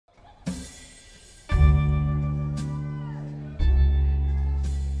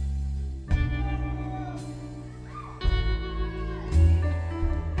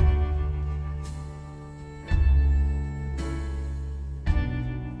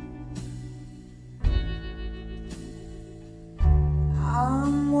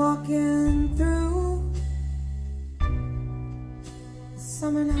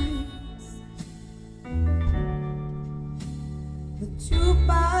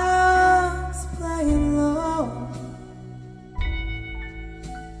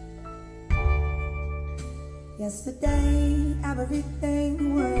Yesterday,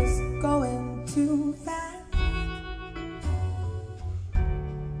 everything was going too fast.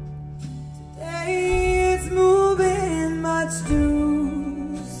 Today, it's moving much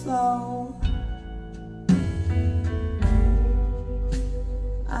too slow.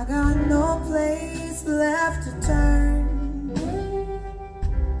 I got no place left to turn.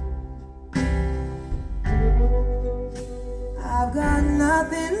 I've got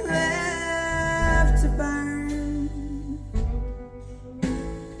nothing left to burn.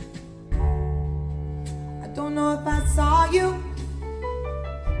 I don't know if I saw you,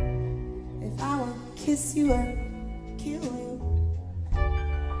 if I would kiss you or kill you.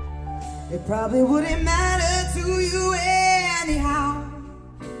 It probably wouldn't matter to you anyhow.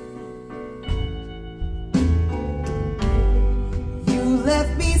 You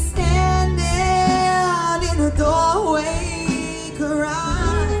left me standing in the doorway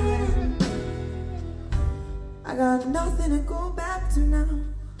crying. I got nothing to go back to now.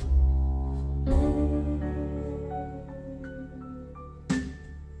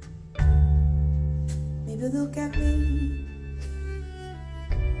 Maybe look at me,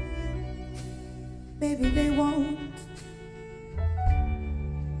 maybe they won't,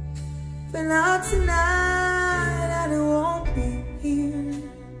 but not tonight, and it won't be here.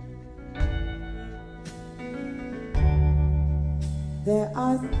 There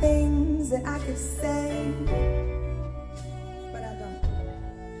are things that I could say, but I don't.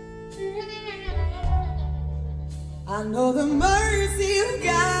 I know the mercy of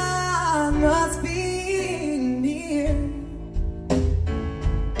God must be near.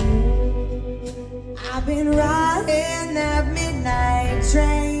 I've been riding that midnight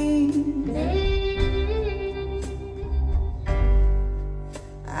train.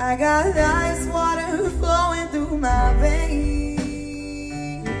 I got ice water flowing through my veins.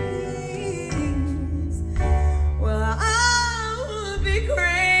 Well, I would be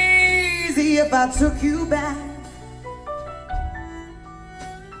crazy if I took you back.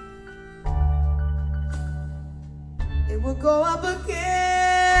 It would go up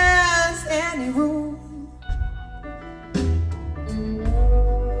against any rule.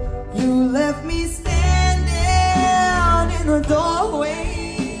 You left me standing in the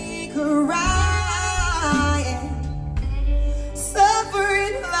doorway crying,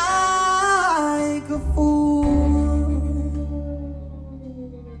 suffering like a fool.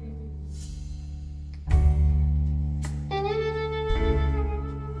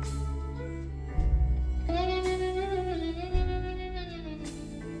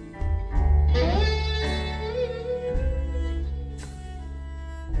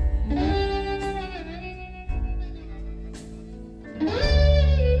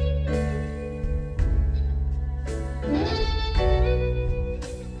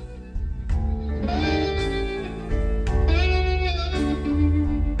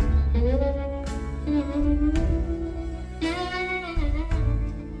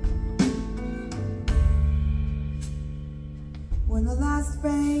 When the last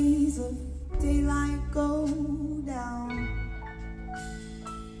rays of daylight go down,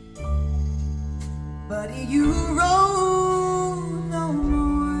 buddy, you roll no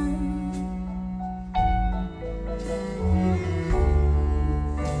more.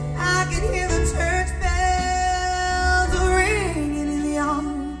 I can hear the church bells ringing in the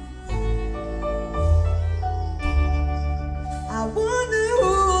yard. I wonder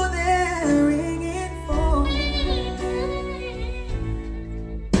who they're ringing for.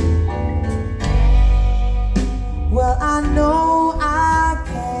 Well, I know I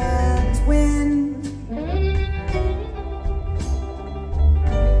can't win,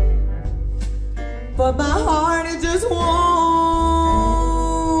 but my heart, it just won't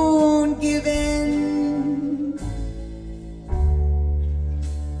give in.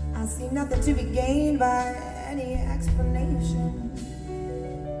 I see nothing to be gained by any explanation.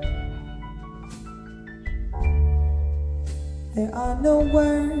 There are no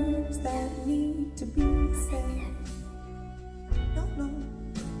words that need to be said. No, no.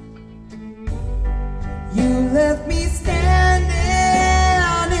 You left me standing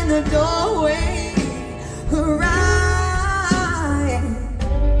in the doorway crying,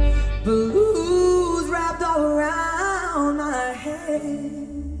 blues wrapped all around my head.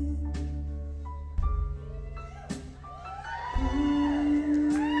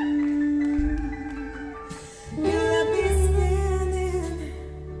 You left me standing,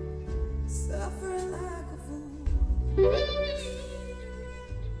 suffering like a fool.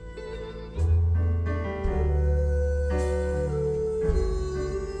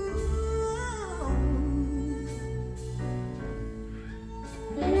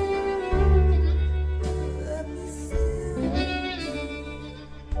 Let me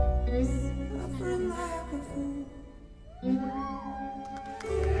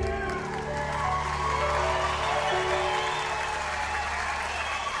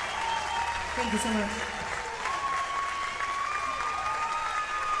Thank you so much.